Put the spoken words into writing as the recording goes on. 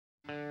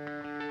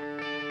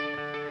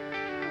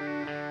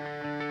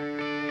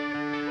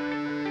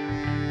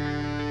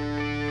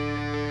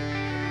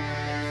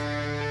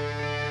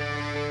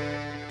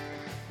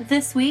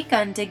This week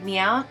on Dig Me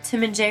Out,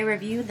 Tim and Jay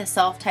review the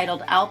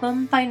self-titled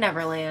album by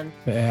Neverland.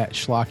 At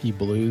schlocky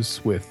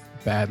blues with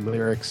bad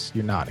lyrics,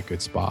 you're not in a good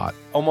spot.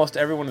 Almost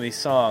every one of these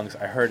songs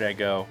I heard and I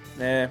go,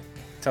 nah,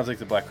 sounds like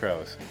the Black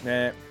Crowes.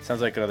 Nah, sounds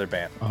like another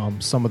band.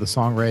 Some of the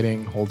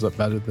songwriting holds up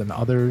better than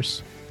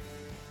others.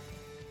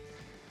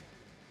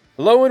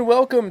 Hello and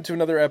welcome to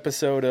another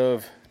episode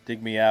of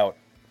Dig Me Out.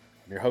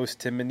 I'm your host,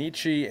 Tim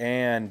Minichi,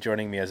 and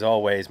joining me as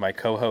always, my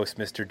co-host,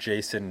 Mr.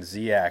 Jason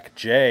Ziak.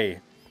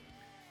 Jay,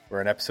 we're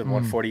in episode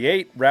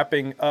 148,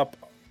 wrapping up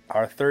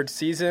our third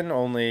season.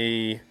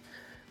 Only,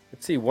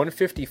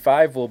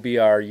 155 will be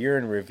our year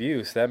in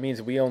review, so that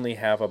means we only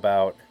have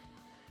about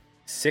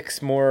 6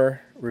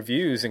 more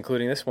reviews,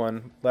 including this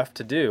one, left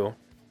to do.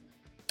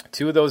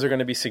 2 of those are going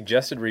to be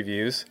suggested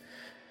reviews,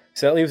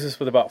 so that leaves us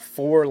with about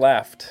 4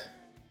 left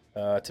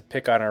to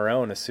pick on our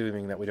own,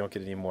 assuming that we don't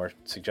get any more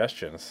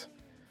suggestions.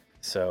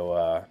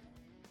 So,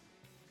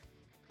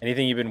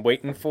 anything you've been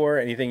waiting for?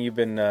 Anything you've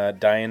been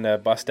dying to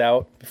bust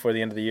out before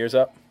the end of the year's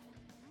up?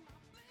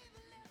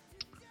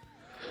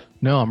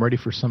 No, I'm ready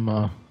for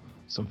some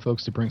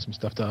folks to bring some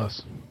stuff to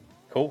us.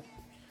 Cool.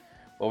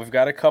 Well, we've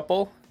got a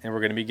couple, and we're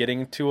going to be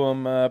getting to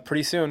them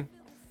pretty soon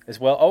as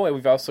well. Oh, and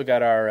we've also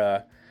got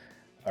our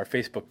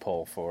Facebook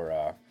poll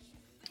for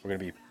we're going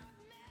to be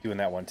doing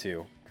that one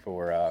too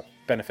for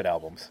benefit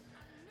albums.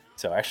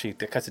 So actually,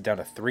 that cuts it down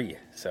to 3.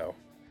 So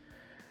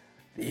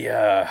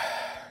the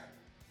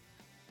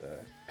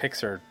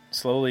picks are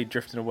slowly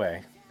drifting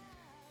away.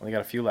 Only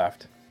got a few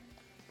left.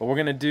 But we're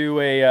going to do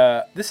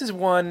this is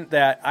one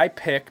that I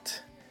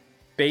picked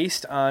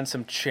based on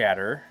some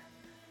chatter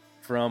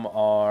from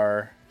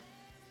our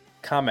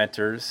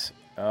commenters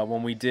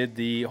when we did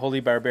the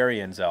Holy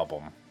Barbarians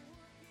album.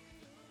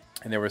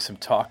 And there was some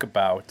talk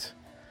about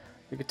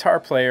the guitar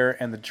player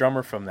and the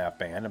drummer from that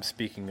band. I'm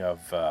speaking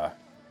of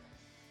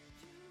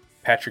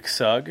Patrick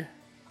Sugg,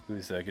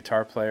 who's the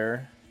guitar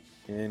player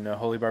in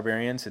Holy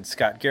Barbarians, and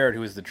Scott Garrett,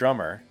 who is the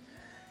drummer.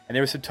 And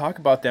there was some talk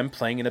about them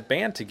playing in a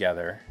band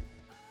together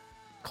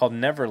called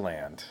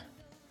Neverland.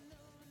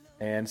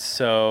 And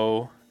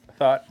so I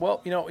thought,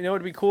 well, you know what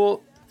would be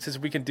cool? Since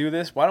we can do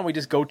this, why don't we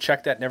just go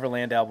check that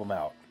Neverland album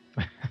out?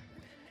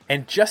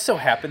 And just so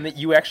happened that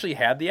you actually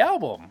had the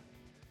album.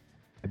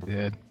 I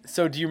did.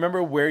 So do you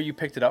remember where you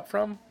picked it up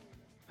from?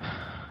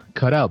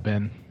 Cutout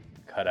bin.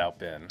 Cutout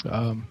bin.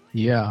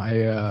 Yeah,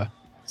 I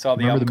saw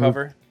the album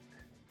cover.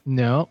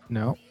 No.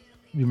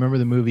 You remember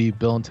the movie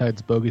Bill and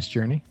Ted's Bogus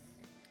Journey?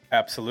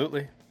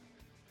 Absolutely.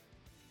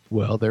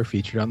 Well, they're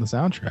featured on the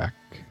soundtrack.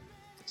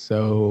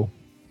 So,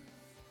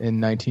 in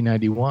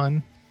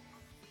 1991,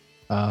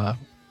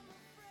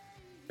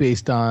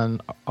 based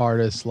on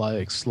artists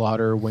like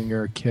Slaughter,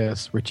 Winger,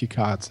 Kiss, Richie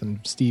Kotzen,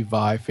 Steve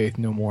Vai, Faith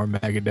No More,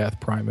 Megadeth,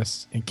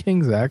 Primus, and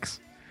King's X,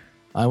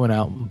 I went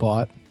out and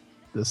bought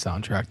the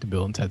soundtrack to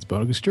Bill and Ted's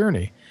Bogus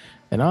Journey.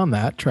 And on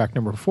that, track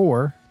number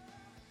 4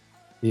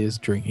 is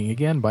Drinking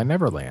Again by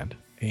Neverland.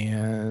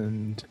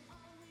 And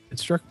it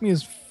struck me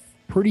as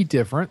pretty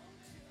different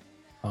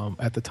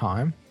at the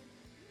time.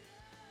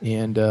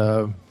 And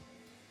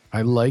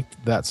I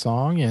liked that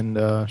song.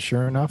 And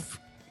sure enough,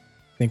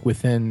 I think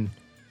within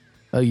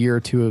a year or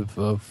two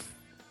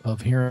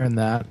of hearing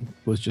that,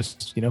 was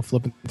just,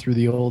 flipping through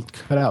the old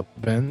cutout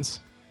bins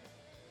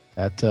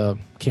at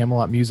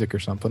Camelot Music or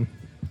something.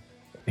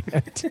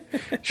 And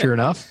sure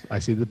enough, I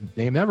see the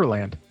name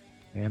Neverland.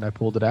 And I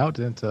pulled it out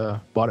and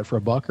bought it for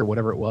 $1 or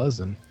whatever it was,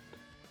 and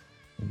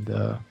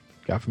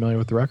got familiar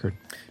with the record.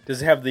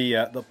 Does it have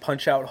the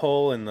punch out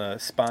hole in the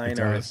spine? It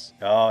does.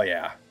 Oh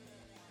yeah.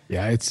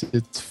 Yeah, it's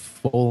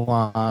full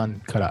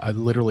on cut out. I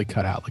literally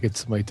cut out like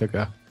somebody took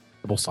a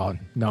double saw and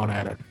gnawed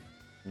at it.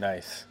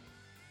 Nice.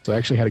 So I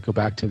actually had to go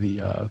back to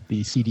the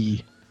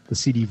CD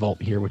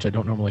vault here, which I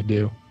don't normally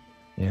do,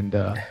 and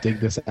dig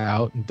this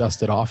out and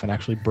dust it off and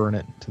actually burn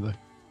it to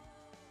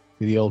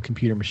the old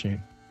computer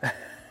machine.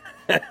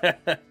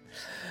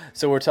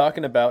 So we're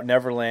talking about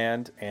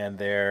Neverland and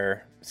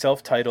their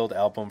self-titled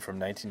album from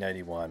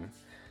 1991,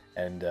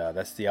 and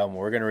that's the album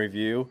we're going to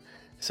review.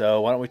 So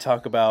why don't we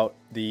talk about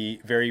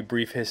the very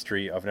brief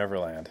history of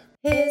Neverland?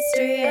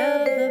 History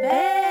of the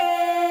band.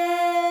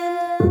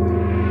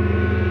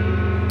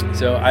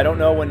 So I don't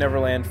know when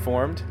Neverland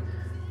formed.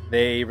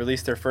 They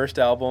released their first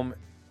album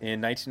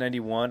in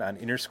 1991 on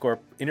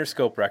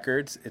Interscope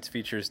Records. It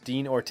features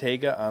Dean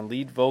Ortega on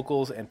lead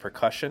vocals and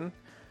percussion.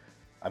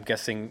 I'm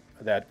guessing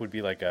that would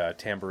be like a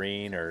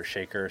tambourine or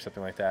shaker or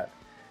something like that.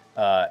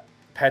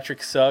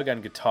 Patrick Sugg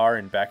on guitar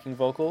and backing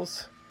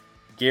vocals.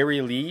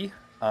 Gary Lee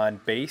on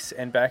bass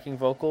and backing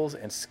vocals.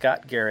 And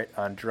Scott Garrett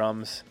on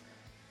drums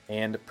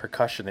and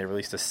percussion. They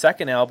released a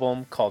second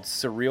album called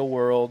Surreal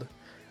World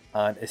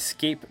on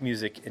Escape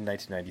Music in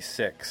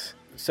 1996.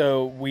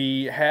 So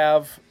we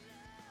have,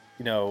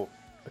 a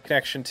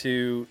connection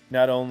to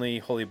not only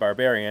Holy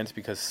Barbarians,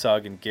 because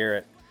Sugg and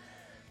Garrett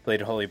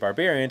played Holy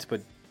Barbarians,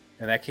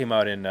 and that came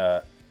out in,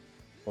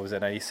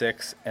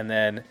 96? And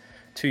then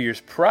 2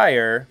 years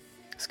prior,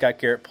 Scott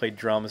Garrett played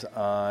drums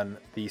on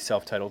the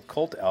self-titled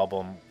Cult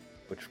album,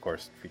 which of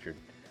course featured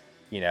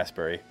Ian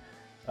Astbury,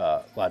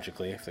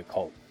 logically, if the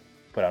Cult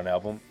put out an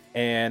album.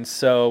 And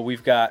so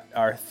we've got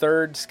our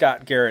third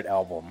Scott Garrett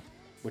album,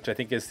 which I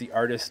think is the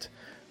artist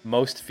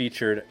most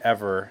featured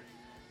ever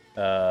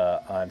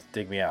on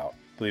Dig Me Out,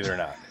 believe it or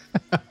not.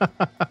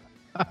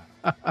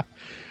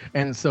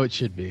 And so it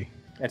should be.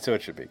 And so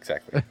it should be,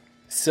 exactly.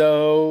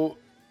 So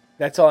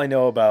that's all I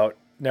know about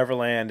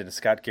Neverland and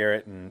Scott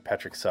Garrett and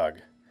Patrick Sugg.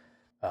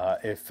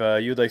 If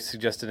you'd like to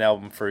suggest an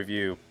album for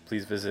review,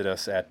 please visit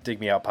us at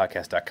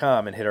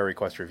digmeoutpodcast.com and hit our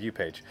request review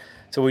page.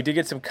 So we did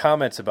get some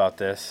comments about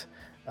this.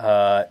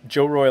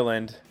 Joe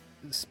Royland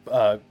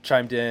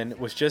chimed in,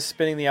 was just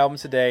spinning the album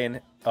today,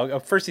 and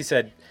first he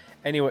said,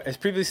 anyway, as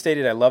previously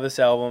stated, I love this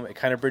album. It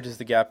kind of bridges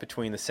the gap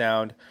between the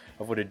sound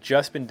of what had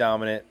just been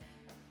dominant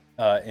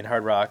in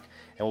hard rock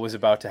and what was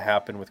about to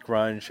happen with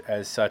grunge.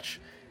 As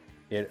such,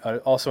 it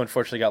also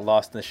unfortunately got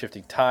lost in the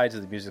shifting tides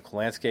of the musical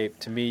landscape.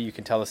 To me, you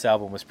can tell this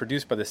album was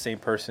produced by the same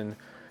person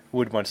who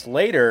would months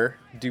later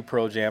do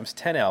Pearl Jam's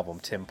 10 album,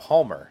 Tim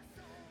Palmer.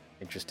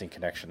 Interesting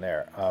connection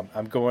there.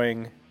 I'm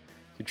going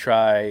to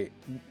try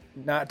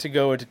not to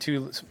go into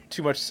two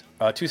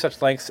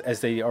such lengths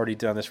as they already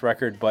did on this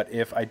record, but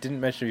if I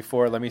didn't mention it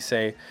before, let me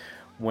say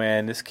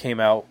when this came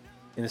out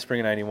in the spring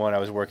of 91, I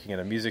was working at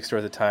a music store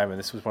at the time, and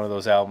this was one of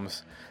those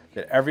albums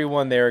that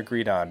everyone there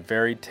agreed on.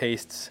 Varied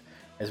tastes,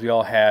 as we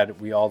all had.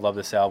 We all love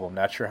this album.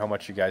 Not sure how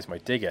much you guys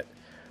might dig it,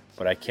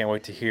 but I can't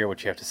wait to hear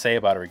what you have to say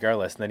about it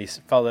regardless. And then he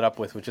followed it up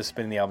with just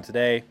spinning the album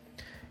today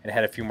and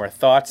had a few more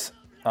thoughts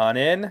on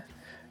in.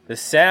 The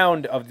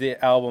sound of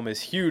the album is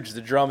huge.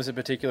 The drums in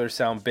particular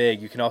sound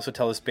big. You can also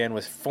tell this band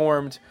was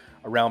formed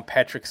around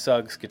Patrick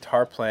Sugg's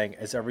guitar playing,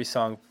 as every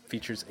song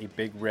features a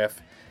big riff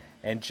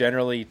and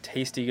generally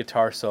tasty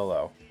guitar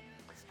solo.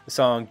 The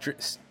song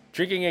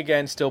Drinking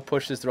Again still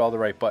pushes through all the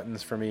right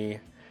buttons for me.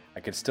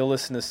 I could still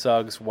listen to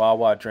Sugg's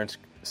wah-wah drenched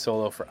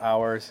solo for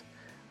hours.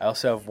 I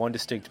also have one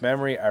distinct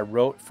memory. I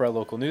wrote for a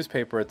local music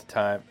paper at the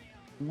time,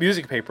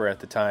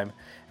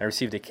 and I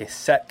received a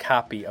cassette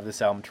copy of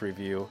this album to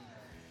review.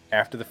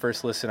 After the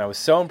first listen, I was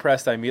so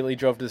impressed I immediately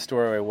drove to the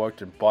store where I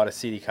worked and bought a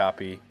CD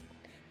copy.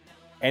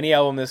 Any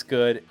album this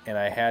good, and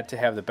I had to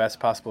have the best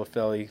possible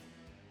fidelity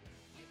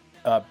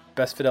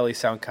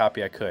sound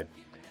copy I could.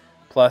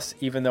 Plus,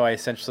 even though I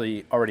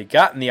essentially already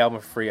gotten the album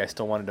for free, I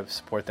still wanted to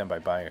support them by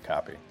buying a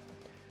copy.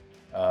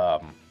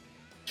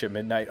 Chip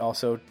Midnight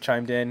also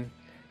chimed in.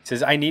 He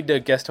says, I need to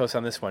guest host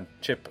on this one.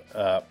 Chip,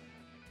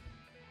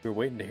 we were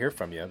waiting to hear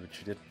from you,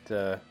 but you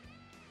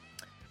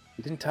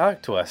didn't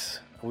talk to us.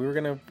 We were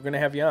gonna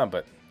have you on,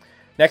 but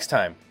next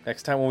time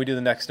when we do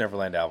the next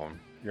Neverland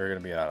album, you're gonna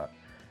be on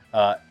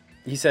it.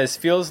 He says,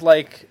 feels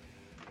like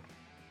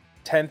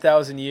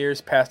 10,000 years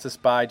passed us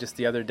by just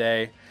the other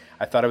day.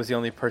 I thought I was the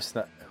only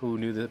person who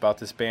knew about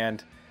this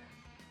band.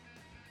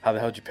 How the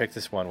hell did you pick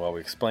this one? Well,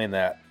 we explained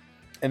that.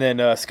 And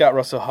then Scott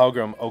Russell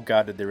Hallgrim, oh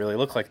God, did they really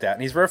look like that?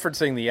 And he's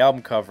referencing the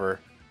album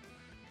cover,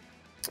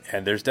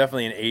 and there's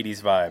definitely an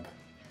 80s vibe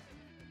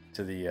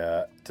to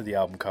the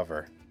album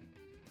cover.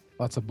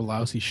 Lots of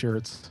blousy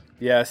shirts.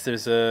 Yes,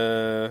 there's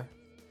a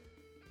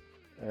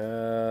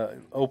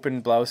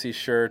open blousy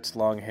shirts,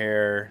 long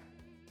hair.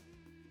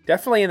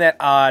 Definitely in that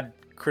odd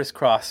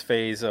crisscross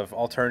phase of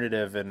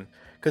alternative, and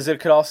because it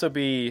could also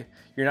be,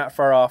 you're not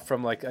far off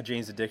from like a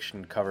Jane's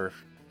Addiction cover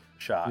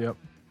shot. Yep.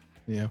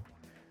 Yeah.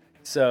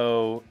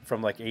 So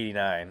from like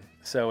 89.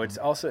 So it's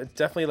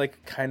definitely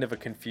like kind of a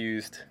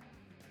confused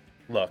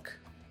look.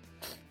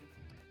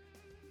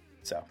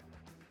 So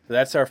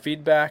that's our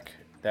feedback.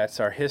 That's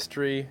our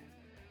history.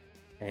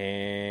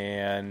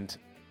 And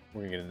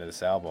we're going to get into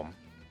this album.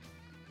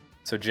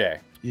 So Jay.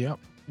 Yep.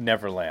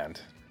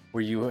 Neverland.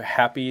 Were you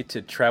happy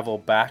to travel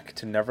back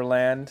to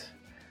Neverland?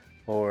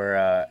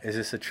 Or is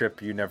this a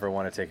trip you never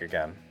want to take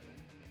again?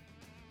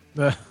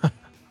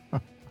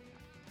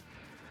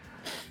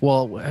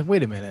 Well,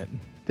 wait a minute.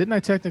 Didn't I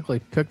technically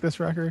pick this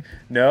record?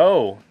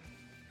 No.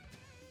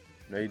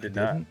 No, you did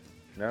not. Didn't?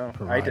 No,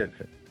 Provided I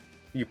did. it.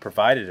 You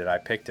provided it. I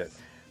picked it.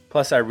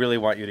 Plus, I really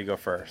want you to go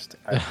first.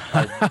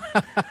 I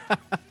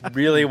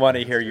really want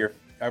to hear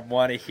I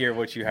want to hear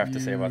what you have to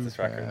say about this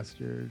record.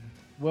 Bastard.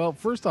 Well,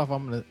 first off,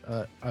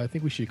 I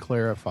think we should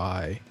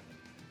clarify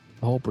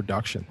the whole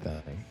production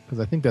thing,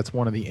 because I think that's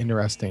one of the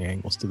interesting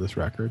angles to this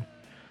record.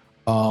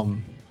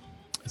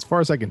 As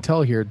far as I can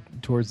tell here,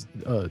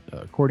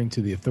 according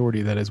to the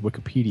authority that is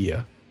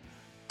Wikipedia,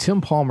 Tim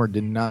Palmer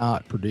did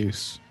not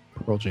produce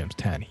Pearl Jam's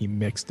 10. He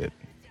mixed it.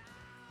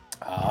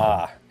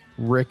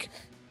 Rick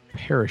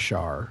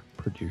Parashar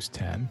produced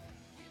 10.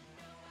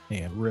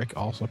 And Rick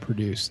also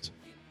produced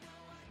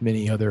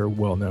many other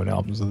well-known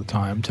albums of the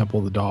time: Temple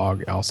of the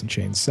Dog, Alice in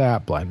Chains,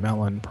 Sap, Blind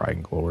Melon, Pride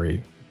and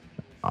Glory,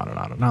 on and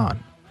on and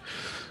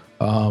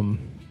on.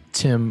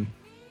 Tim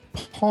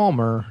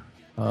Palmer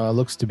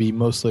looks to be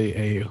mostly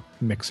a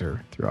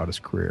mixer throughout his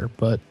career,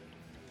 but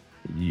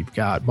you've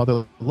got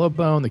Mother Love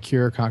Bone, The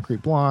Cure,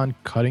 Concrete Blonde,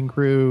 Cutting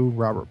Crew,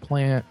 Robert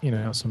Plant,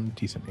 some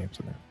decent names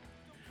in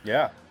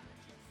there.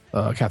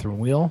 Yeah. Catherine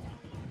Wheel,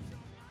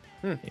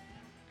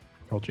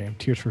 Pearl Jam,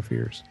 Tears for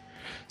Fears.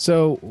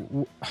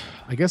 So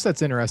I guess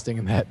that's interesting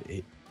in that,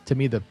 to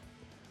me, the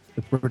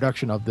the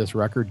production of this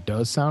record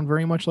does sound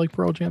very much like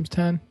Pearl Jam's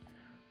 10.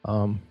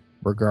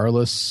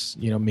 Regardless,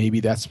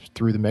 maybe that's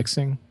through the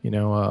mixing.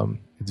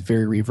 It's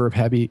very reverb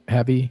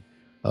heavy.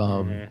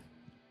 A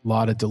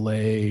lot of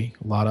delay,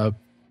 a lot of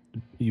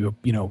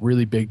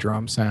really big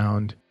drum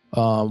sound,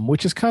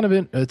 which is kind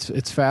of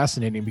it's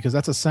fascinating because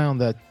that's a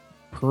sound that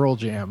Pearl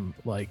Jam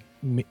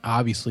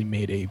obviously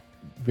made a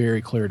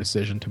very clear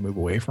decision to move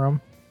away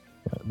from.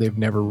 They've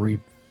never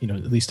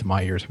at least to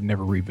my ears, have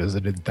never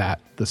revisited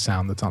the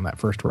sound that's on that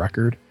first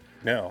record.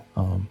 No.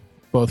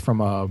 Both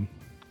from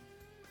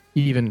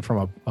even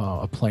from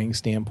a playing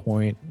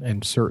standpoint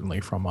and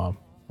certainly from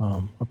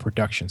a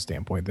production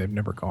standpoint, they've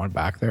never gone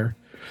back there.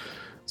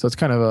 So it's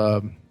kind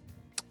of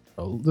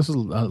this is a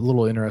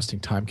little interesting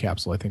time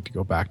capsule, I think, to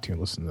go back to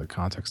and listen to the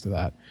context of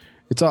that.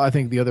 I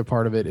think the other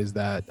part of it is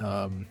that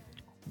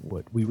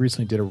what we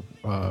recently did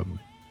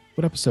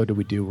what episode did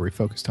we do where we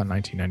focused on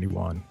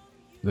 1991?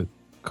 A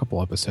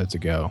couple episodes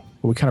ago.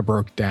 We kind of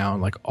broke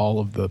down all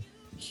of the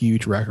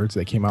huge records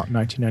that came out in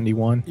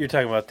 1991. You're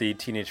talking about the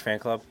Teenage Fan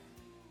Club?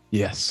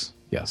 Yes.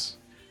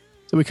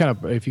 So we kind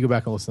of, if you go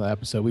back and listen to that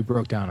episode, we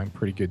broke down in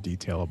pretty good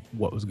detail of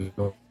what was going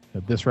on.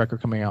 This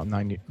record coming out in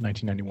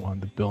 1991,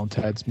 the Bill and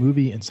Ted's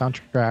movie and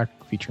soundtrack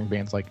featuring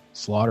bands like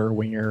Slaughter,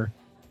 Winger,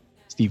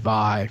 Steve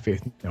Vai,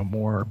 Faith No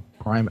More,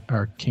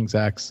 King's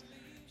X,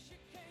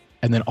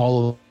 and then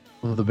all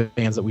of the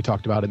bands that we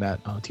talked about in that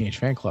Teenage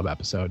Fan Club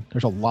episode.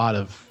 There's a lot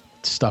of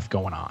stuff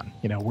going on.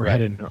 We're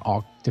headed in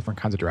all different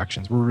kinds of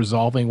directions. We're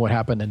resolving what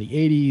happened in the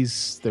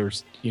 80s.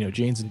 There's,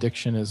 Jane's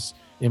Addiction is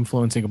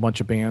influencing a bunch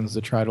of bands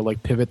to try to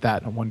pivot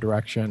that in one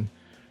direction.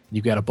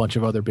 You've got a bunch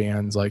of other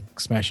bands like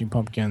Smashing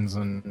Pumpkins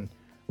and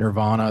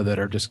Nirvana that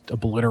are just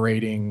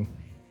obliterating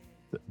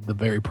the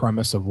very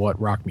premise of what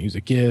rock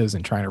music is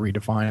and trying to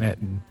redefine it.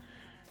 And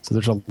so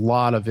there's a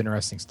lot of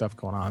interesting stuff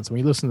going on. So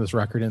when you listen to this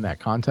record in that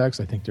adds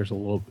a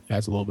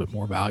little bit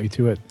more value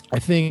to it. I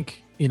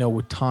think,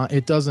 with time,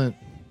 it doesn't,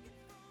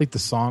 the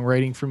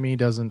songwriting for me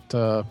doesn't,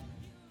 or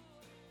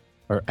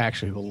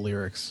actually the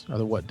lyrics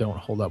are what don't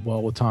hold up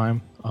well with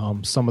time.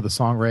 Some of the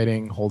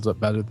songwriting holds up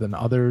better than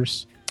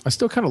others. I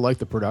still kind of like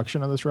the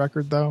production of this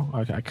record, though.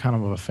 I kind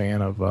of am a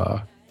fan of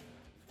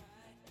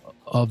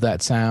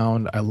that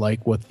sound. I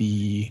like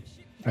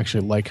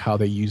how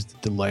they use the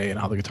delay and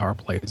how the guitar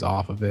plays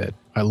off of it.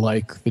 I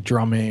like the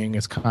drumming.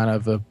 It's kind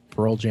of a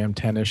Pearl Jam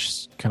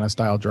 10-ish kind of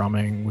style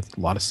drumming with a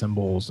lot of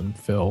cymbals and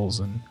fills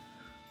and,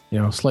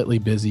 slightly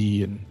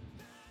busy and,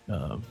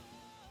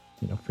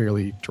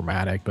 fairly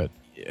dramatic. But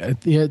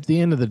at the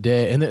end of the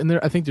day, and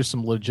I think there's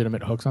some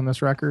legitimate hooks on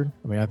this record.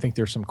 I mean, I think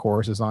there's some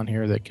choruses on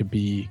here that could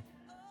be,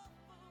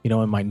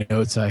 in my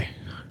notes, I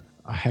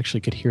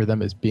actually could hear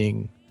them as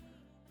being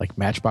like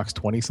Matchbox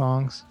 20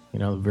 songs,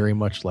 very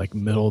much like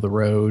middle of the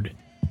road,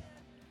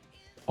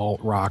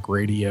 alt rock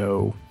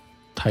radio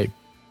type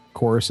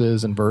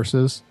choruses and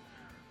verses.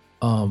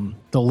 The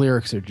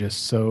lyrics are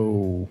just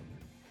so,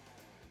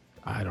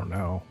 I don't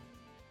know,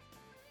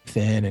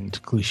 thin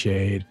and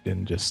cliched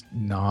and just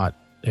not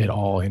at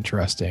all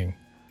interesting.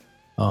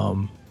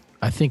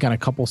 I think on a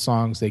couple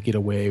songs they get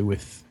away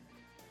with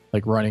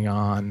Running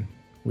On,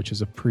 which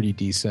is a pretty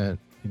decent,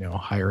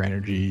 higher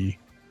energy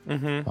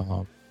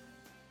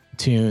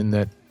tune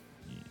that,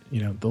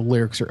 the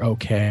lyrics are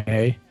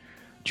okay.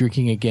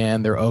 Drinking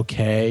Again, they're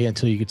okay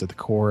until you get to the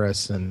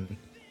chorus and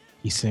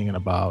he's singing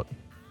about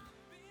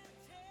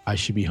I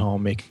should be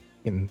home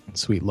making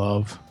sweet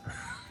love.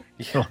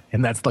 Yeah.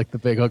 And that's the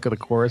big hook of the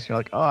chorus. You're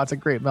like, oh, it's a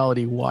great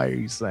melody. Why are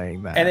you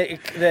saying that? And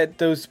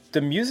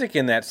the music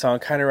in that song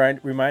kind of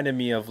reminded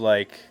me of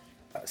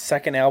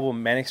second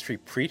album Manic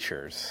Street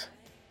Preachers.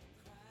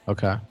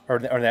 Okay. Or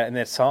that in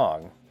that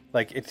song,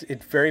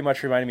 it very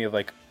much reminded me of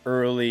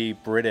early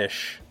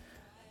British,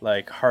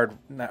 not hard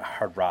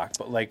rock,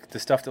 but the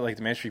stuff that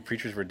the Manic Street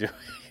Preachers were doing.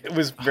 It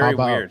was very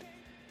weird.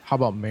 How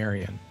about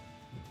Marion?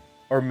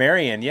 Or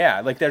Marion,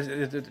 yeah. There's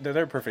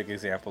another perfect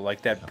example,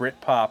 that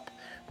Britpop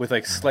with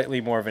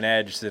slightly more of an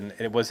edge than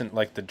it wasn't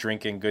the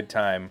drinking good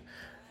time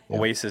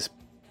Oasis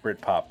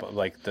Britpop, but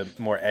the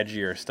more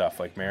edgier stuff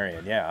like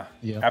Marion. Yeah,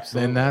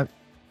 absolutely. And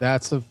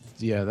that's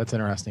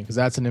interesting because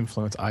that's an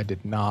influence I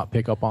did not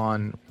pick up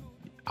on.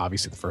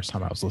 Obviously, the first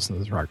time I was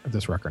listening to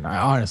this record, and I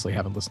honestly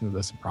haven't listened to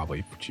this in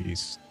probably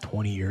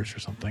 20 years or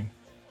something.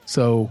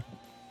 So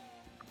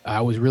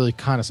I was really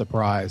kind of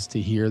surprised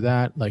to hear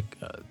that.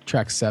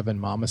 Track 7,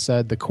 Mama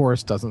Said, the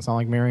chorus doesn't sound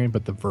like Marion,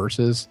 but the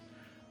verses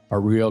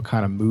are real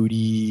kind of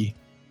moody,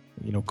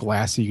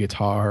 glassy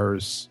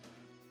guitars.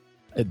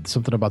 And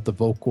something about the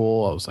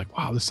vocal, I was like,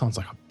 wow, this sounds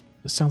like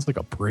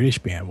a British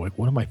band. What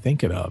am I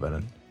thinking of?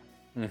 And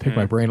then picked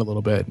my brain a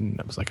little bit,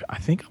 and I was like, I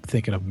think I'm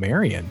thinking of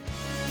Marion.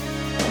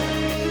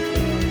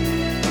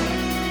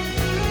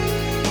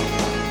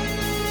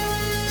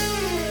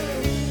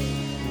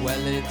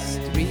 Well, it's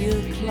 3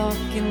 o'clock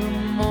in the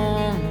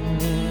morning,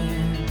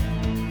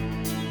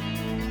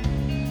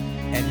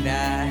 and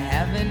I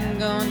haven't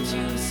gone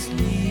to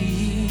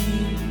sleep.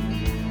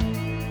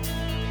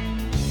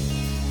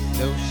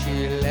 Though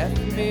she left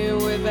me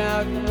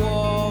without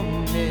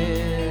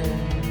warning,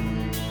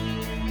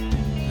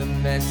 the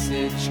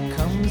message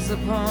comes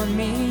upon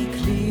me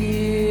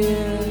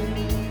clear.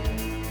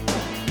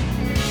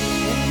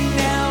 And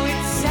now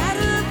it's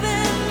sadder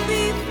than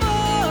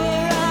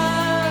before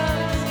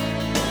us.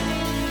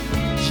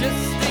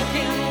 Just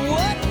thinking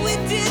what we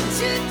did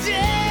today.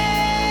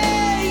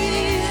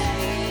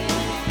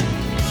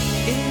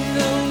 And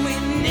though we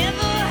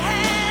never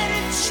had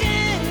a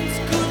chance,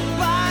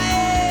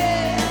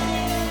 goodbye.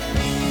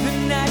 The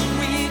night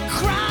we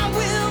cry,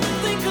 we'll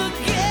think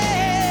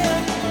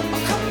again.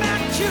 I'll come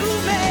back to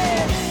me.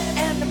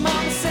 And the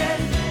mama said,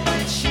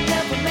 but she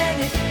never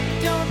meant it.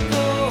 Don't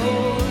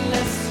go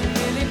unless you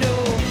really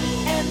know.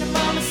 And the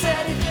mama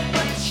said it,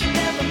 but she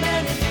never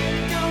meant it.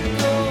 Don't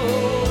go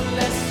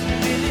unless you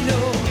really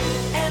know.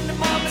 And the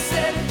mama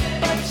said it,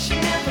 but she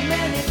never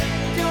meant it.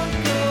 Don't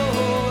go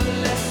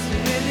unless you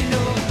really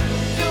know.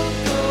 Don't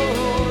go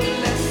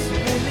unless you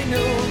really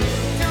know.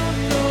 Don't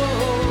go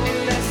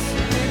unless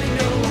you really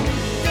know.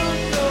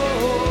 Don't go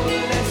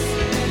unless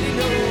you really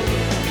know.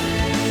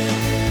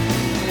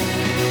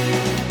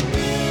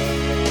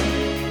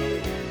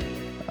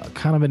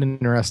 Kind of an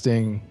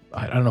interesting,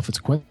 I don't know if it's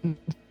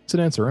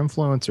coincidence or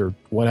influence or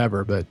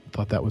whatever, but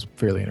thought that was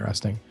fairly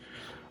interesting.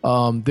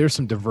 There's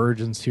some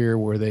divergence here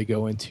where they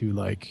go into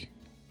like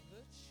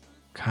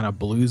kind of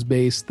blues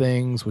based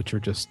things, which are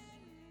just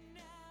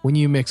when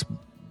you mix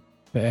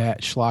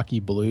bad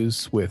schlocky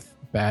blues with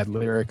bad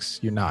lyrics,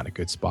 you're not in a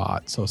good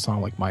spot. So a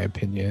song like My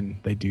Opinion,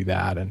 they do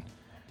that and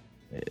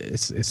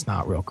it's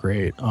not real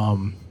great.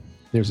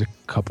 There's a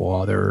couple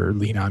other,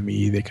 Lean on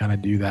Me, they kind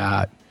of do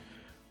that.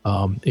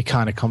 It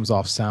kind of comes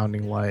off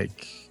sounding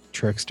like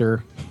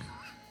Trickster,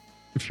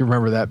 if you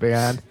remember that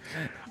band.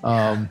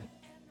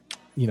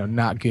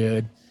 Not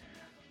good.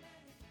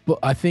 But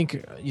I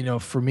think,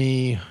 for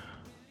me,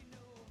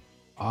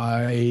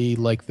 I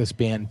like this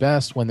band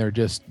best when they're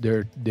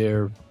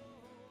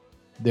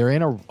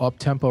in a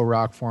up-tempo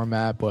rock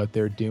format, but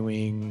they're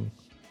doing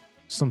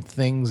some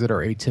things that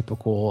are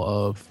atypical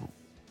of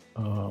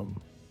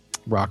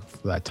rock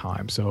for that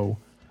time. So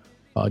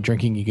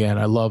Drinking Again,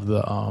 I love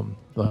the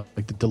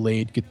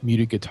delayed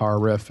muted guitar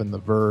riff and the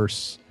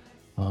verse.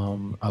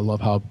 I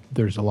love how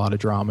there's a lot of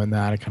drama in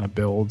that. It kind of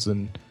builds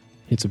and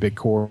hits a big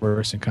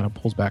chorus and kind of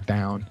pulls back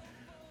down.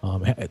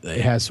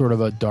 It has sort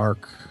of a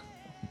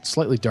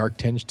slightly dark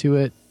tinge to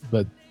it,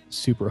 but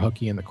super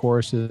hooky in the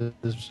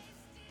choruses.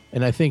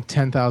 And I think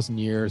 10,000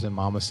 Years and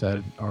Mama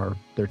Said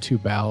they're two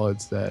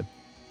ballads that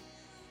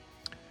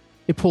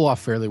they pull off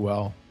fairly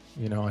well.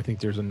 I think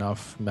there's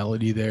enough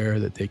melody there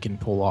that they can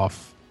pull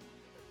off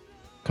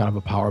kind of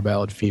a power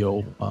ballad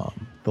feel.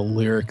 The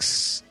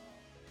lyrics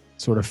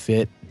sort of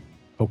fit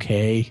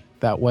okay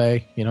that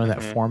way, in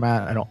that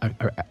format.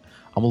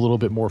 I'm a little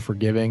bit more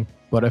forgiving,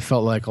 but I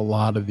felt like a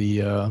lot of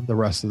the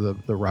rest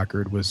of the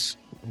record was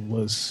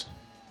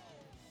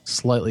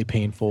slightly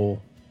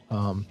painful.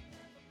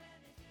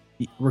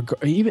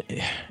 Even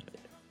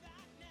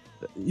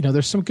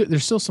there's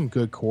still some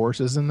good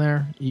choruses in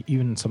there.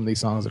 Even some of these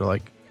songs that are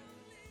like,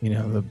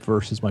 the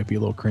verses might be a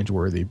little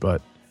cringeworthy,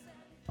 but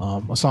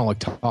a song like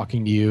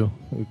Talking to You,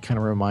 it kind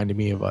of reminded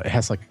me of it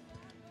has like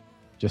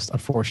just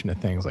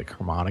unfortunate things like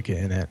harmonica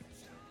in it.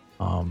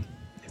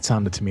 It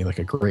sounded to me like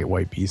a Great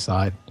White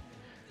B-side.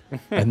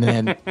 And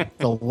then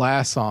the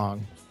last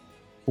song,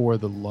 For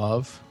the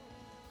Love,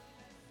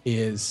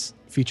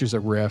 features a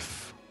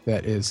riff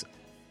that is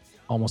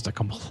almost a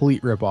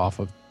complete rip-off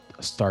of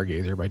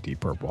Stargazer by Deep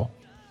Purple.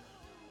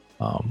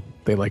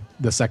 They like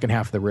the second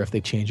half of the riff,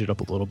 they change it up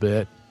a little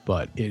bit,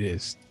 but it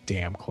is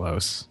damn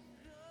close.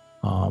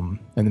 And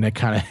then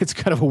it's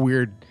kind of a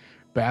weird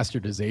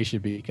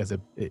bastardization because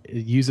it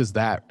uses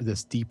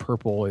this Deep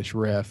Purple-ish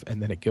riff,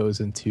 and then it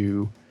goes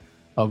into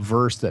a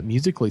verse that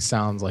musically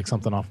sounds like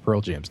something off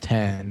Pearl Jam's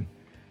 10,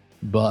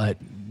 but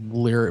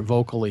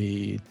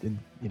vocally,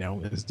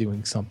 is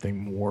doing something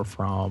more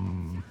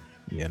from,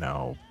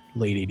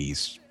 late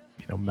 80s,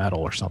 metal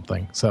or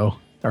something. So,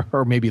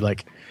 or maybe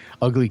like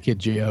Ugly Kid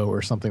Joe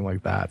or something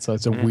like that. So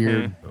it's a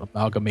weird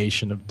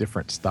amalgamation of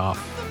different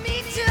stuff.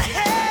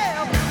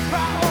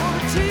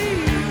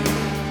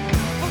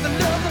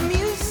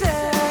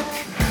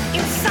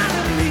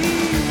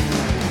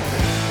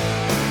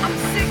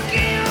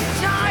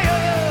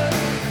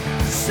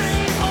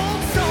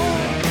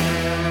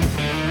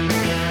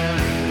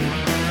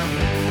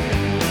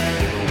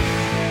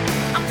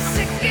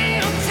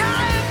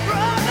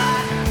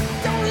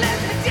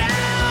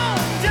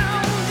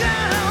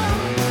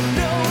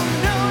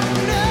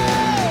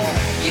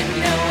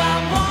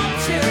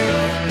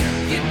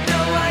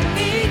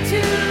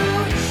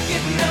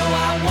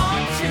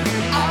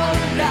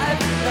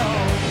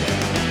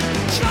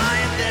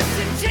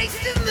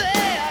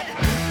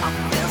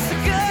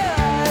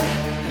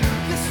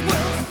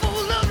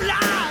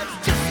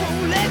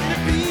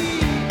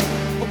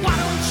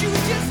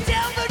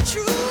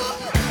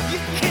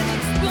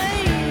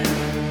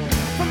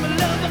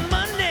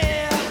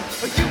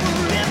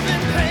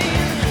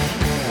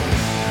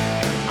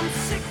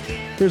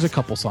 There's a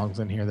couple songs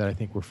in here that I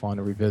think were fun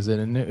to revisit,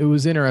 and it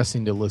was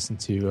interesting to listen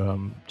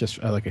to.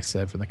 Just like I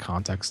said, from the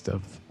context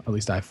of, at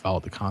least I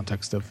felt the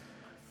context of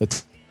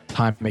the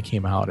time they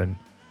came out, and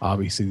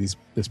obviously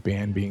this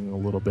band being a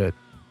little bit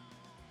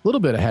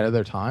ahead of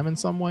their time in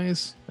some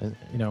ways. And,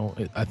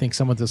 I think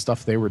some of the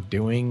stuff they were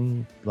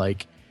doing,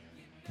 like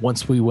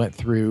once we went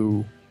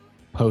through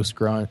post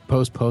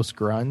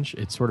grunge,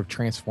 it sort of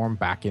transformed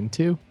back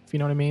into, if you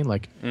know what I mean.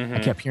 Like I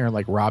kept hearing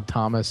like Rob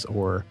Thomas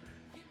or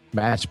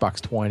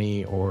Matchbox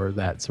 20 or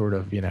that sort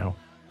of,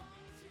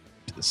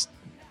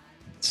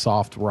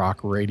 soft rock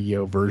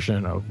radio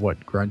version of what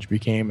grunge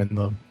became in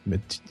the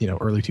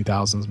early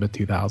 2000s, mid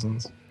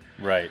 2000s.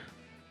 Right.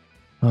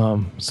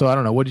 So I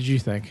don't know. What did you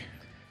think?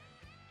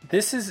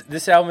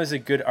 This album is a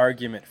good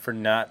argument for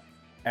not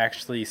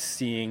actually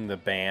seeing the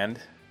band,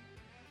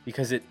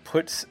 because it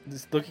puts,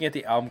 looking at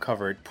the album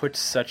cover, it puts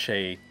such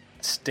a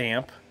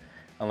stamp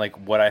on like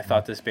what I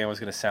thought this band was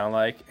going to sound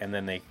like, and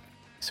then they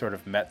sort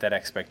of met that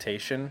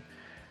expectation.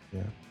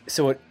 Yeah.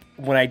 So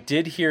when I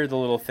did hear the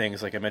little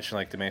things, like I mentioned,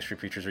 like the Main Street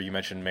Preachers, or you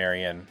mentioned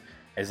Marion,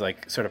 as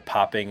like sort of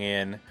popping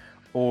in,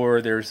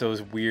 or there's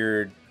those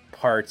weird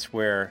parts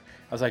where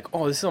I was like,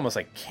 oh, this is almost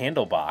like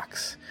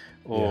Candlebox,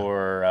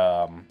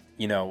 or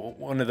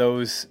one of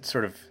those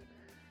sort of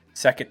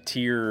second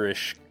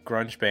tier-ish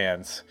grunge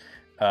bands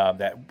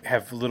that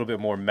have a little bit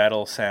more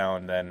metal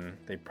sound than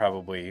they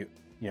probably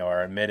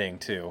are admitting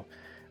to.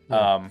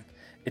 Yeah.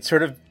 It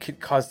sort of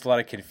caused a lot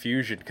of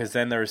confusion, because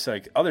then there's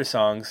like other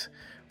songs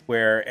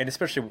where, and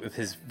especially with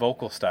his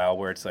vocal style,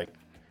 where it's like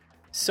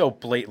so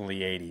blatantly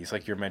 80s,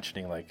 like you're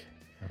mentioning, like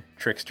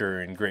Trickster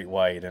and Great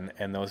White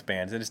and those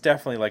bands, and it's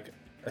definitely like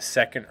a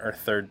second or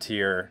third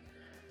tier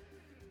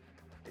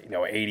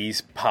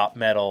 80s pop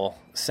metal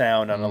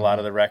sound on a lot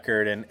of the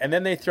record, and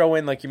then they throw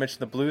in, like you mentioned,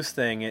 the blues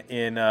thing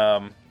in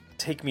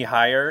Take Me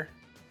Higher.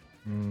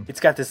 It's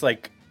got this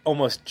like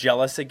almost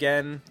Jealous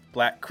Again,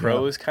 Black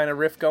Crowes kind of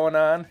riff going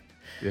on.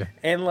 Yeah.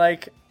 And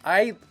like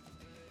I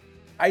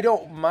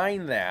don't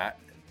mind that,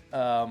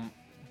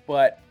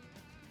 but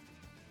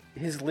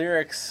his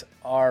lyrics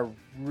are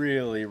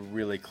really,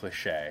 really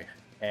cliche,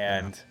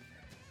 and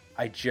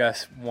I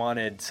just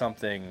wanted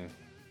something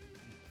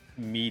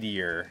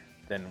meatier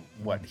than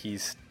what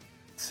he's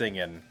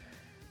singing.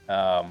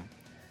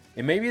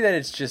 It may be that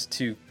it's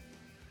just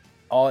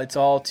it's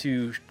all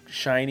too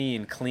shiny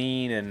and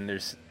clean, and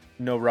there's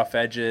no rough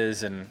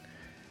edges, and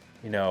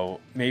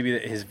maybe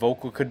his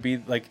vocal could be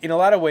like, in a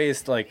lot of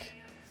ways, like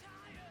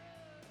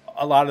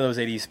a lot of those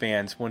 80s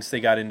bands, once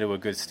they got into a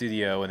good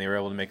studio and they were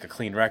able to make a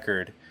clean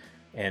record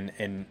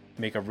and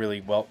make a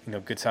really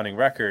good sounding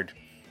record,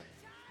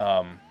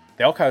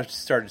 they all kind of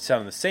started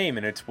sounding the same,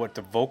 and it's what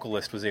the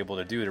vocalist was able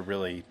to do to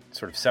really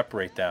sort of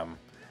separate them.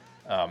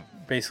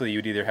 Basically,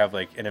 you'd either have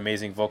like an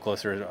amazing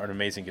vocalist or an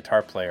amazing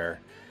guitar player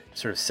to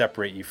sort of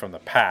separate you from the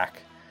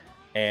pack,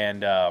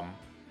 and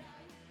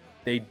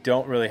they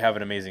don't really have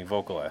an amazing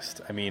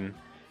vocalist. I mean,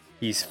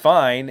 he's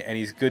fine and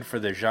he's good for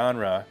the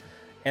genre,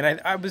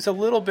 and I was a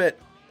little bit,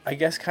 I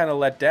guess, kind of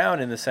let down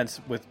in the sense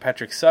with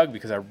Patrick Sugg,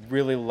 because I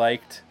really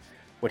liked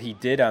what he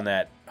did on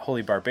that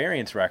Holy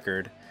Barbarians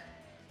record,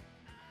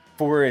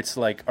 for its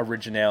like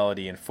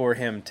originality, and for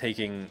him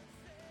taking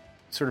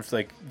sort of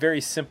like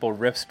very simple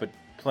riffs but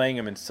playing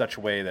them in such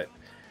a way that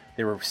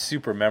they were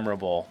super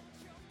memorable.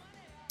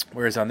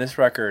 Whereas on this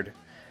record,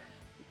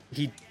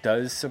 he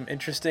does some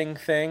interesting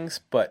things,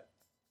 but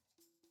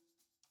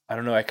I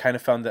don't know, I kind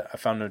of found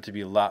him to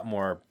be a lot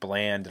more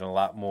bland and a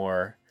lot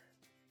more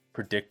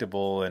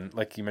predictable, and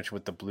like you mentioned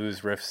with the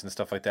blues riffs and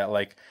stuff like that,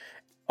 like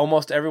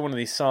almost every one of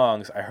these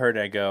songs I heard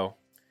and I go,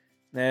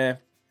 it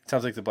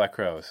sounds like the Black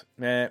Crowes.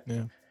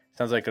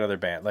 Sounds like another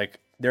band.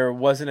 Like, there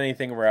wasn't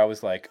anything where I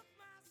was like,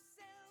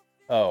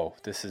 oh,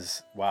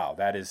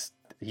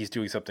 he's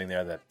doing something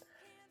there that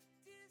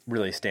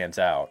really stands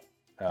out.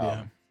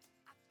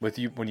 With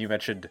you, when you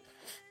mentioned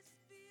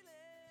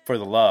For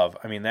the Love,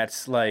 I mean,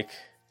 that's like,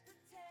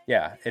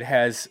 it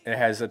has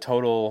a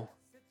total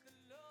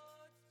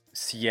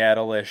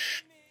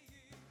Seattle-ish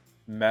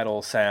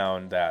metal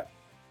sound that,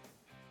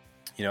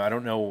 I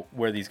don't know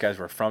where these guys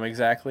were from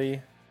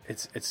exactly.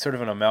 It's sort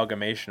of an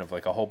amalgamation of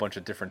like a whole bunch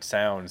of different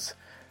sounds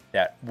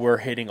that were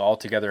hitting all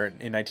together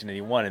in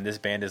 1981, and this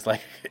band is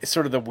like, it's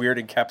sort of the weird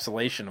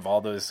encapsulation of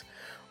all those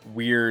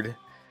weird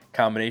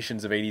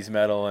combinations of 80s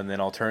metal and then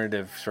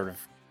alternative sort of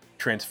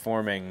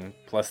transforming,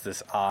 plus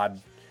this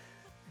odd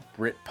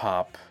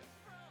Britpop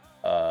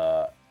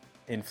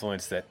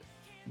influence that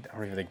I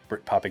don't even think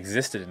Britpop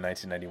existed in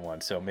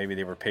 1991. So maybe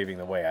they were paving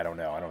the way. I don't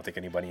know. I don't think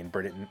anybody in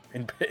Britain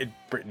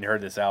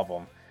heard this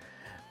album,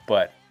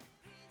 but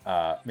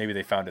maybe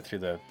they found it through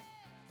the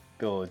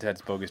Bill and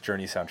Ted's Bogus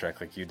Journey soundtrack,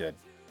 like you did.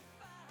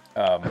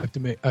 I have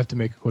to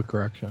make a quick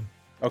correction.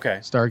 Okay.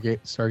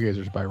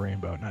 Stargazer's by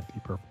Rainbow, not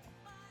Deep Purple.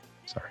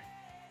 Sorry.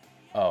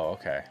 Oh,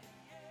 okay.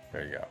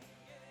 There you go.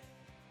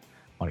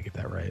 I want to get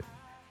that right.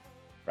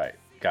 Right.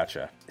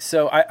 Gotcha.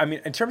 So, I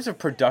mean, in terms of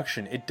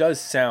production, it does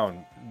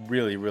sound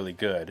really, really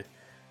good.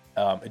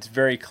 It's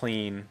very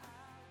clean.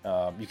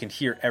 You can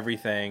hear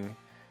everything.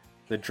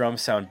 The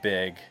drums sound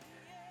big,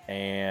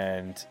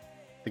 and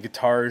the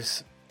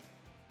guitars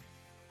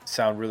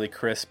sound really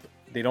crisp.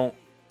 They don't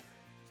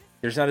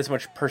there's not as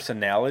much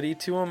personality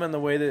to him in the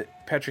way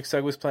that Patrick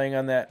Sugg was playing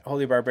on that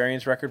Holy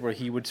Barbarians record, where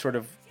he would sort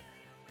of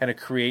kind of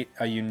create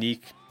a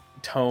unique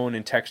tone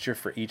and texture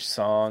for each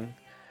song.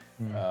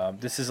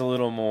 This is a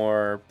little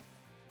more,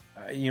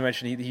 you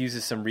mentioned he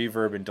uses some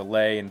reverb and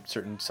delay in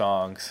certain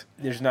songs.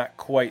 There's not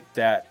quite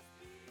that,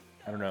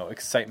 I don't know,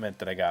 excitement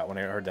that I got when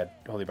I heard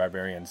that Holy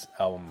Barbarians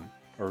album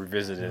or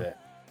revisited it.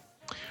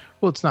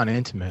 Well, it's not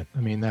intimate. I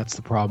mean, that's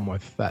the problem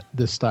with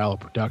this style of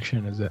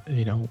production, is that,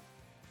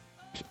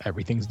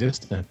 everything's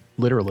distant,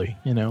 literally,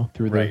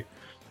 through the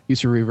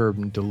use of reverb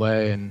and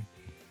delay. And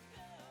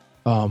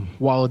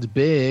while it's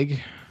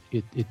big,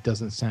 it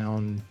doesn't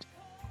sound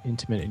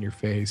intimate in your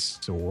face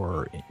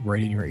or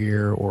right in your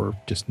ear or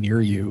just near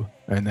you.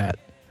 And that,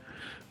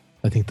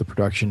 I think the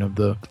production of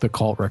the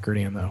Cult record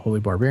and the Holy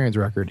Barbarians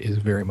record is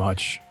very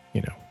much,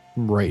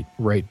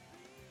 right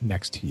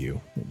next to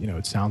you.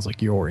 It sounds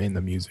like you're in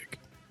the music.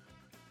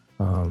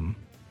 And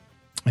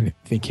I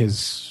think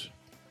his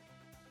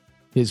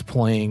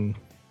playing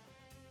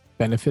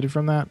benefited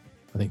from that.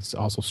 I think it's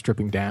also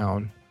stripping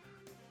down,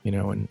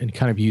 and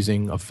kind of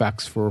using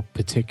effects for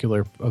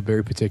a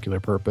very particular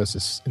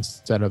purpose.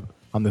 Instead of,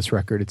 on this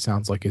record, it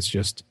sounds like it's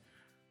just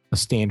a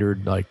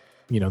standard, like,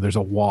 there's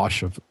a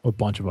wash of a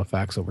bunch of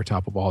effects over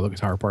top of all the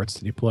guitar parts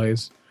that he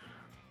plays.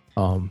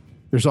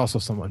 There's also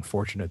some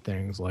unfortunate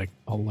things like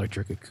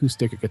electric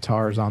acoustic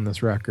guitars on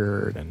this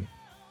record, and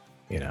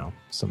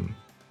some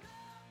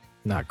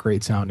not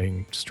great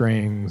sounding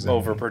strings, and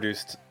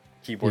overproduced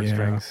keyboard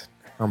strings,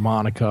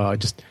 harmonica,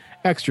 just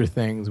extra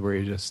things where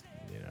you just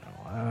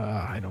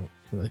I don't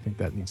really think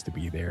that needs to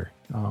be there.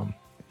 A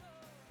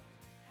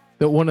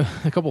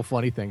couple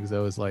funny things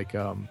though is like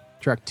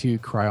track 2,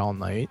 Cry All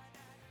Night.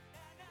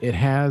 It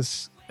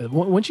has,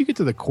 once you get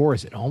to the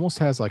chorus, it almost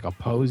has like a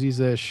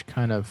Posies-ish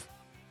kind of,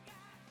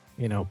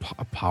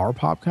 a power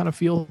pop kind of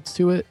feel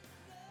to it.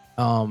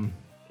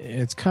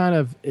 It's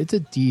a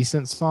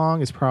decent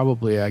song. It's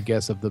probably, I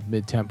guess, of the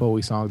mid-tempo-y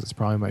songs, it's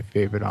probably my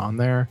favorite on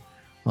there.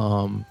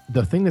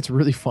 The thing that's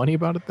really funny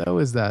about it though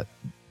is that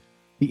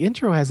the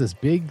intro has this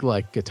big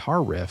like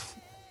guitar riff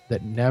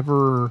that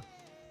never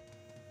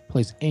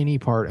plays any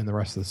part in the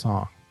rest of the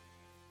song.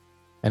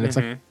 And it's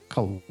like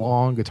a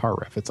long guitar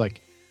riff. It's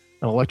like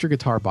an electric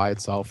guitar by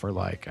itself for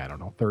like, I don't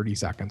know, 30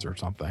 seconds or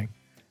something.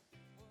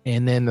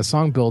 And then the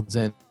song builds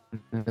in,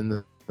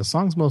 and the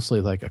song's mostly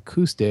like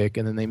acoustic,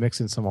 and then they mix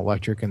in some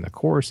electric in the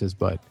choruses,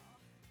 but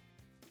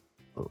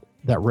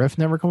that riff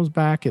never comes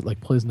back. It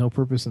like plays no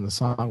purpose in the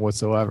song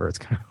whatsoever. It's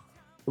kind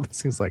of, it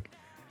seems like,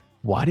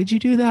 why did you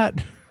do that?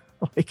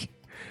 Like,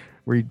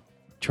 were you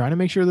trying to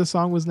make sure the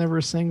song was never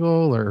a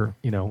single, or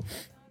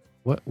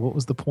what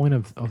was the point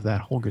of that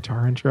whole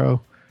guitar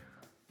intro?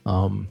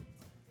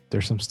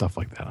 There's some stuff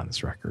like that on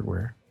this record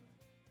where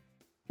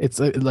it's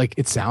like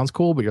it sounds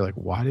cool, but you're like,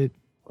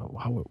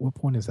 what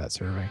point is that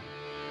serving?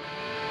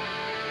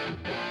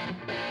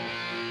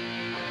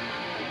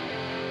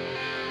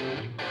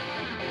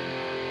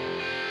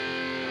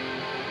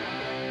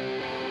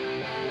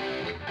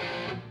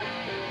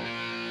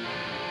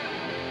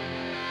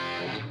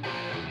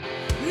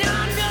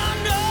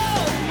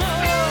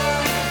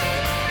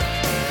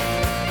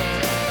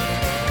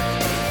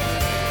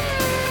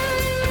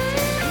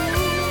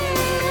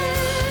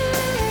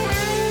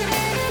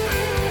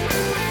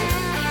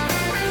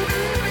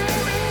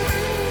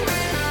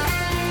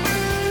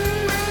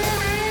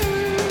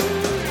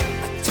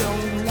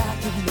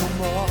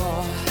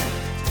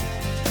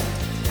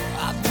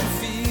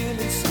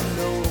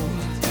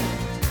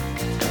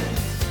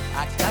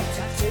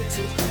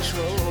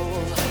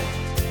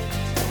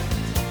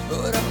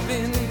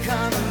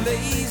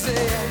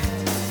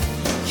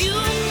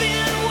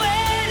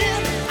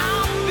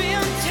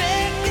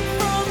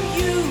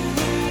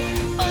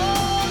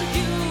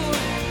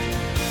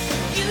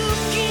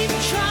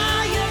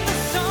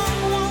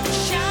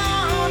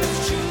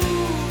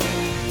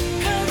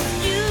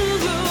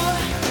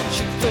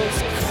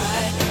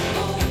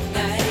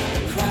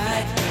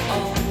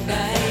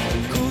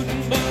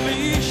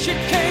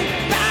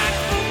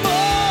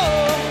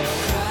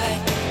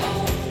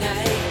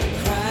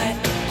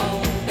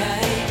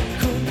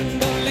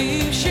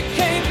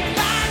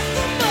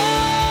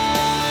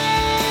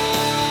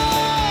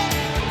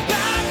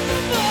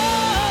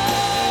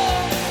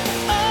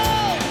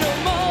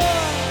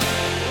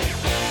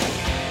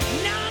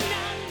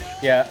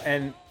 Yeah,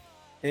 and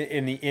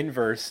in the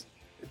inverse,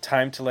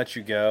 Time to Let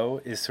You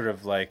Go is sort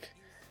of like,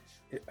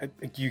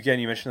 you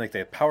mentioned like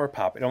the power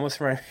pop. It almost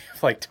reminds me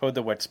of like Toad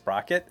the Wet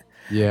Sprocket.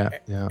 Yeah.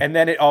 And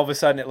then all of a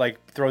sudden it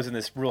like throws in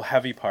this real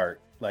heavy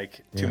part,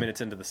 like 2 minutes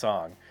into the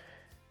song.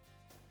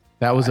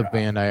 That was a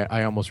band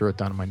I almost wrote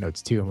down in my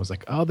notes too, and was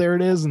like, oh, there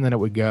it is. And then it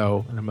would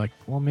go. And I'm like,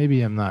 well,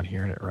 maybe I'm not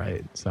hearing it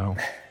right. So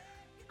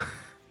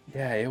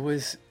yeah,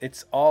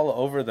 it's all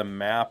over the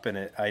map.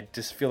 And I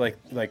just feel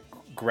like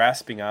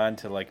grasping on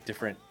to like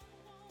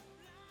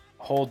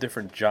whole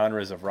different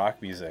genres of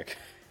rock music,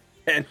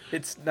 and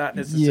it's not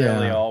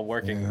necessarily all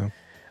working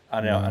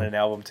on an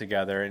album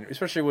together, and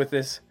especially with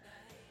this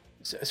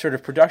sort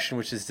of production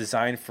which is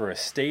designed for a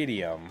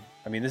stadium.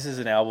 I mean, this is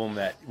an album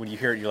that when you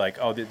hear it, you're like,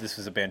 oh, this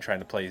was a band trying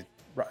to play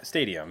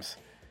stadiums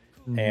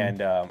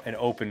and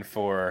open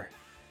for,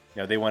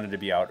 they wanted to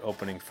be out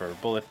opening for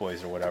Bullet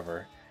Boys or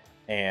whatever.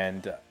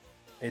 And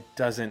it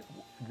doesn't,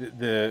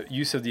 the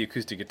use of the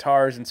acoustic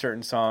guitars in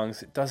certain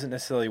songs, it doesn't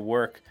necessarily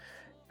work.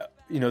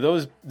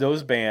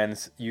 Those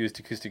bands used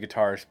acoustic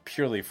guitars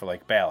purely for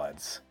like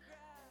ballads.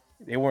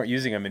 They weren't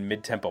using them in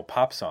mid-tempo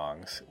pop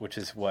songs, which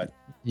is what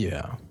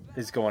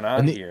is going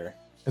on here.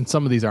 And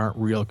some of these aren't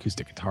real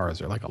acoustic guitars;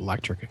 they're like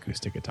electric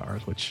acoustic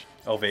guitars, which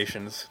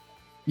Ovations.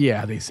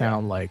 Yeah, they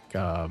sound like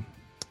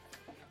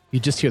you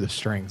just hear the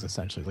strings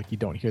essentially. Like you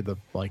don't hear the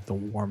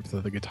warmth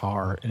of the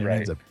guitar, and it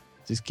ends up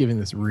just giving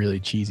this really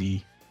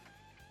cheesy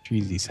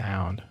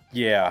sound.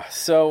 Yeah.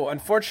 So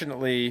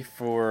unfortunately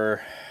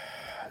for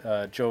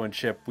Joe and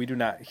Chip, we do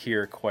not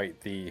hear quite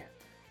the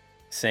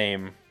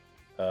same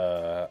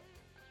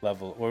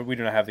level, or we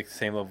do not have the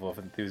same level of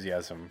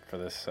enthusiasm for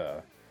this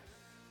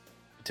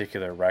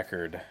particular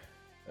record.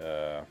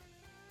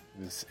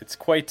 It's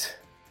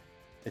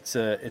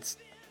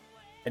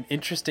an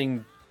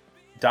interesting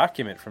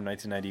document from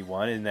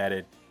 1991 in that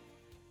it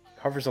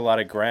covers a lot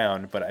of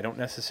ground, but I don't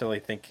necessarily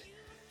think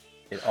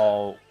it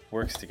all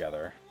works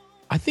together.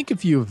 I think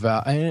if you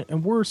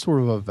and we're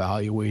sort of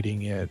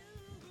evaluating it.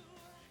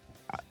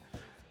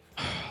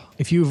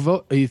 If you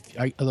vote,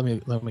 let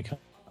me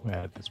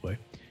add it this way.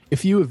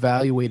 If you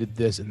evaluated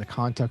this in the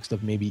context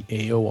of maybe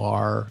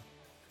AOR,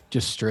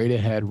 just straight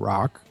ahead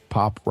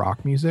pop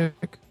rock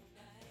music,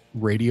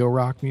 radio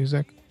rock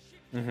music,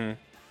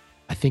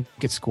 I think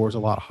it scores a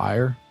lot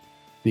higher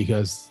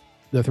because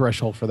the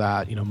threshold for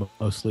that,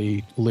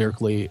 mostly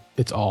lyrically,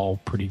 it's all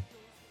pretty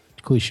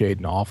cliched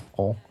and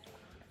awful,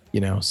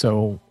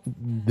 So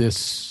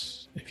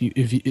this,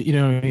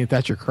 if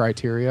that's your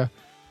criteria,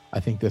 I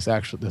think this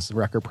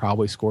record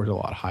probably scores a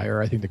lot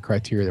higher. I think the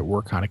criteria that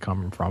we're kind of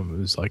coming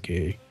from is like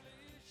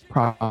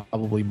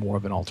probably more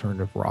of an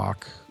alternative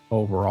rock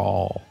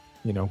overall,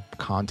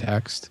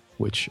 context,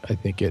 which I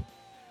think it,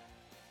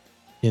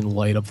 in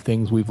light of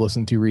things we've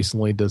listened to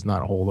recently, does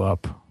not hold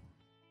up,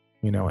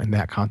 in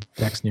that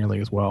context nearly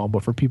as well.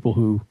 But for people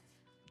who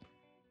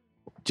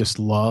just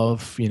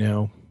love,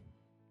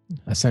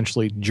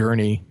 essentially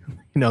Journey,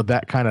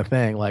 that kind of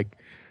thing, like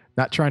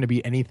not trying to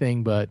be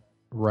anything but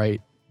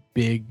write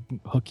big,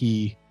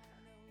 hooky,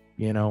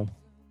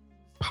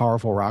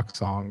 powerful rock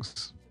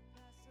songs,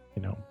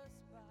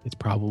 it's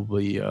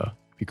probably, if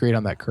you grade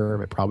on that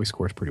curve, it probably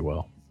scores pretty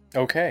well.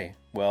 Okay,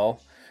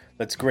 well,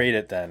 let's grade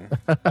it then.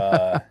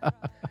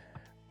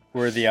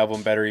 Were the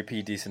album better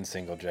EP, decent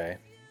single, Jay?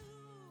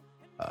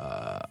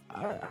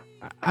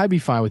 I'd be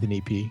fine with an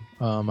EP.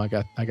 I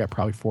got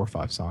probably 4 or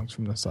 5 songs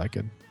from this.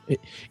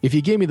 If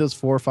you gave me those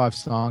 4 or 5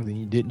 songs and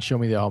you didn't show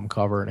me the album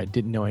cover and I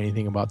didn't know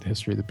anything about the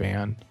history of the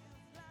band,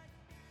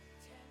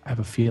 I have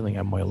a feeling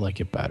I might like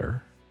it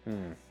better.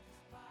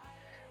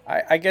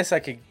 I guess I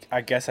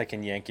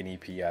can yank an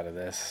EP out of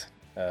this.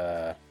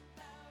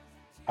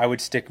 I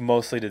would stick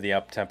mostly to the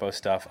up-tempo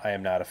stuff. I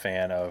am not a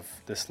fan of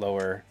the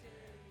slower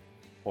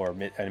or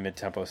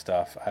mid-tempo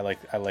stuff. I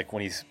like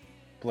when he's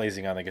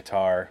blazing on the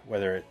guitar,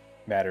 whether it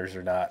matters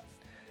or not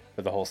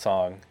for the whole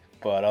song.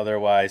 But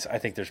otherwise, I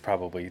think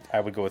I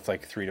would go with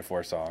like 3 to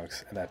 4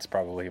 songs, and that's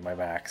probably my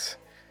max.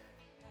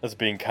 That's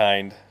being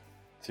kind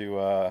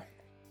to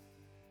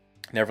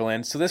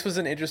Neverland. So this was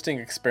an interesting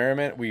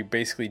experiment. We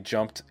basically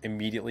jumped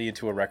immediately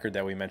into a record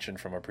that we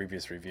mentioned from our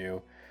previous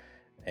review,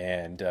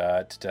 and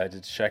decided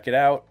to check it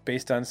out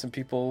based on some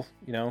people,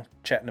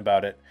 chatting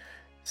about it.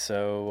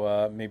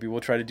 So maybe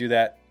we'll try to do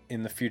that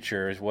in the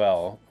future as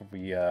well.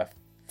 We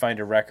find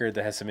a record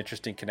that has some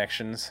interesting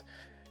connections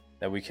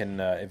that we can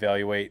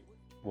evaluate.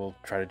 We'll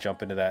try to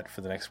jump into that for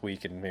the next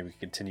week and maybe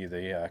continue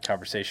the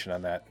conversation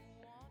on that.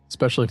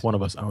 Especially if one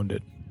of us owned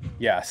it.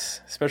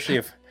 Yes, especially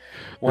if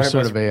one of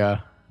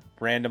us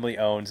randomly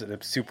owns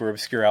a super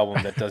obscure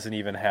album that doesn't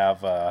even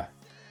have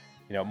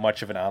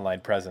much of an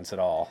online presence at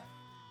all.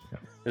 Yeah.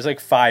 There's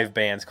like 5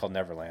 bands called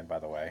Neverland, by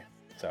the way.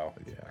 So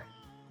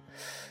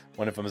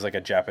one of them is like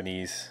a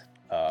Japanese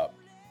a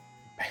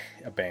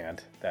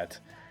band that.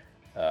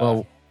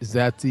 Is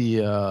that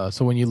the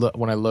so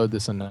when I load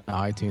this on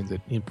iTunes,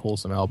 it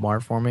pulls some album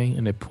art for me,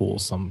 and it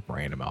pulls some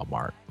random album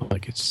art,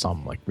 like it's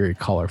some like very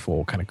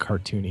colorful, kind of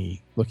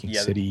cartoony looking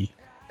city.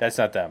 That's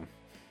not them.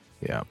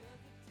 Yeah.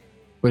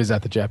 What is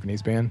that? The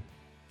Japanese band?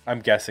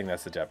 I'm guessing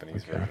that's the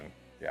Japanese version.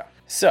 Yeah.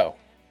 So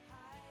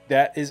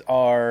that is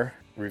our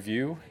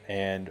review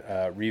and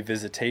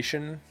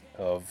revisitation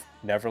of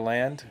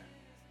Neverland.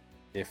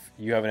 If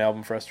you have an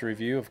album for us to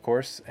review, of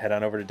course, head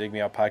on over to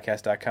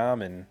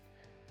digmeoutpodcast.com and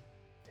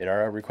hit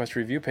our request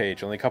review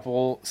page. Only a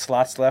couple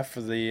slots left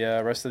for the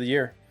rest of the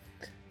year.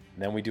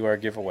 And then we do our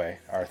giveaway,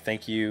 our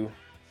thank you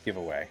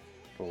giveaway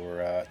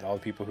for all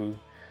the people who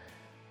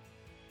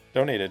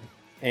donated.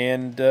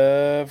 And,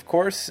 of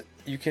course,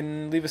 you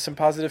can leave us some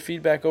positive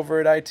feedback over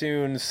at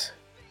iTunes.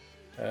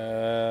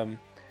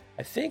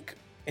 I think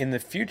in the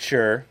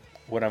future,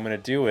 what I'm going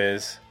to do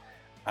is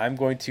I'm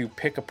going to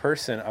pick a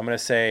person. I'm going to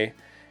say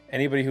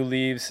anybody who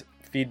leaves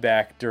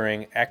feedback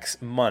during X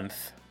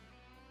month,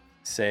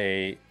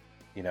 say,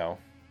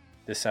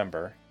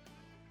 December,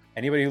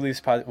 anybody who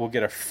leaves will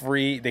get a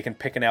free, they can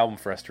pick an album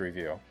for us to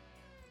review.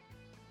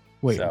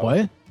 Wait, So,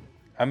 what?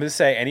 I'm going to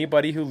say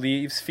anybody who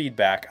leaves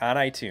feedback on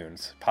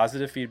iTunes,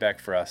 positive feedback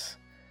for us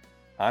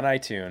on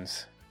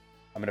iTunes,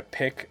 I'm going to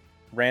pick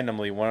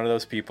randomly one of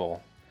those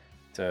people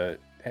to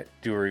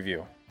do a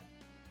review.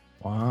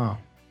 Wow.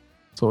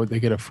 So they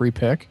get a free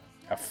pick?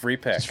 A free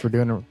pick. Just for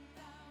doing a...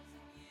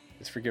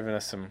 Just for giving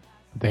us some...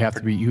 They have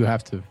to be... You're going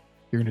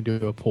to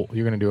do a poll.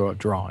 You're going to do a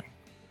drawing.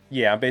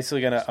 Yeah, I'm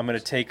basically going to... I'm going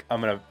to take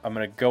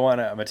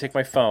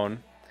my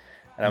phone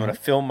and I'm going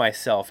to film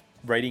myself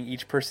writing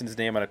each person's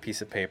name on a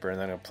piece of paper, and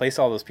then I'm going to place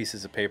all those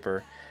pieces of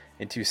paper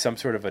into some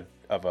sort of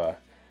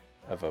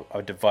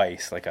a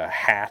device, like a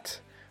hat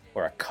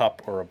or a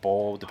cup or a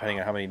bowl, depending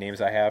on how many names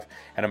I have,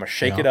 and I'm going to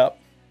shake it up.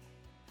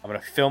 I'm going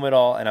to film it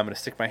all, and I'm going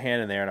to stick my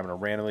hand in there, and I'm going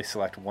to randomly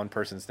select one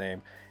person's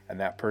name, and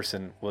that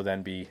person will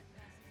then be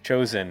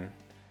chosen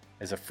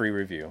as a free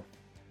review.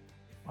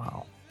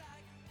 Wow.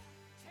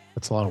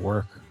 That's a lot of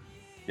work.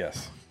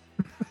 Yes.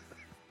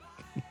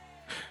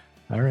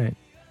 All right.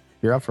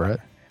 You're up for it.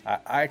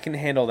 I can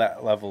handle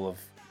that level of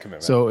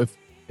commitment. So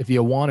if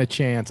you want a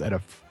chance at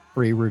a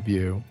free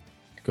review,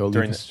 go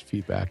leave us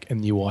feedback,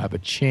 and you will have a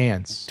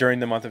chance. During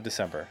the month of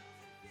December.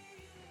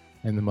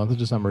 In the month of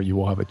December, you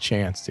will have a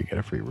chance to get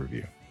a free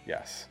review.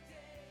 Yes.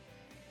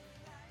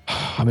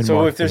 I'm in So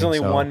marketing, if there's only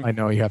so one... I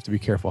know you have to be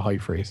careful how you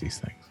phrase these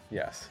things.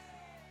 Yes.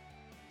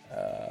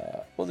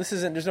 Well,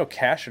 there's no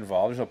cash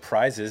involved. There's no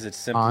prizes. It's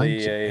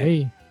simply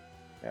Hey,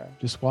 yeah.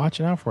 just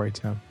watching out for you,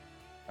 Tim.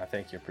 I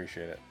thank you.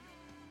 Appreciate it.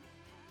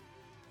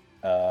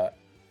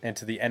 And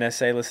to the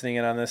NSA listening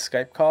in on this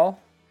Skype call,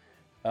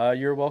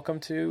 you're welcome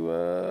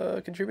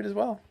to contribute as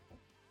well.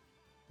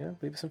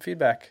 Leave us some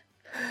feedback.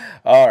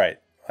 All right,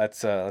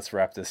 let's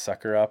wrap this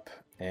sucker up.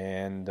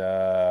 And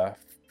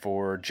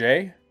for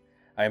Jay,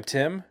 I am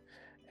Tim,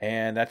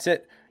 and that's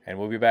it. And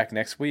we'll be back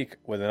next week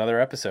with another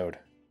episode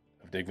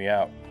of Dig Me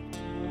Out.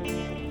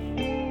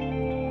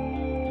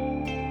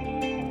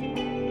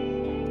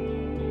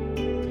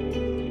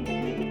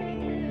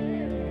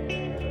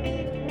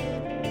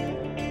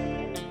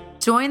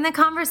 Join the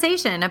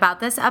conversation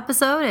about this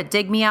episode at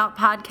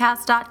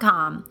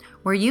digmeoutpodcast.com,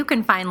 where you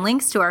can find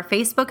links to our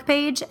Facebook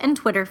page and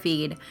Twitter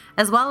feed,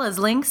 as well as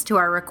links to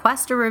our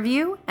request a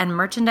review and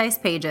merchandise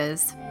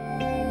pages.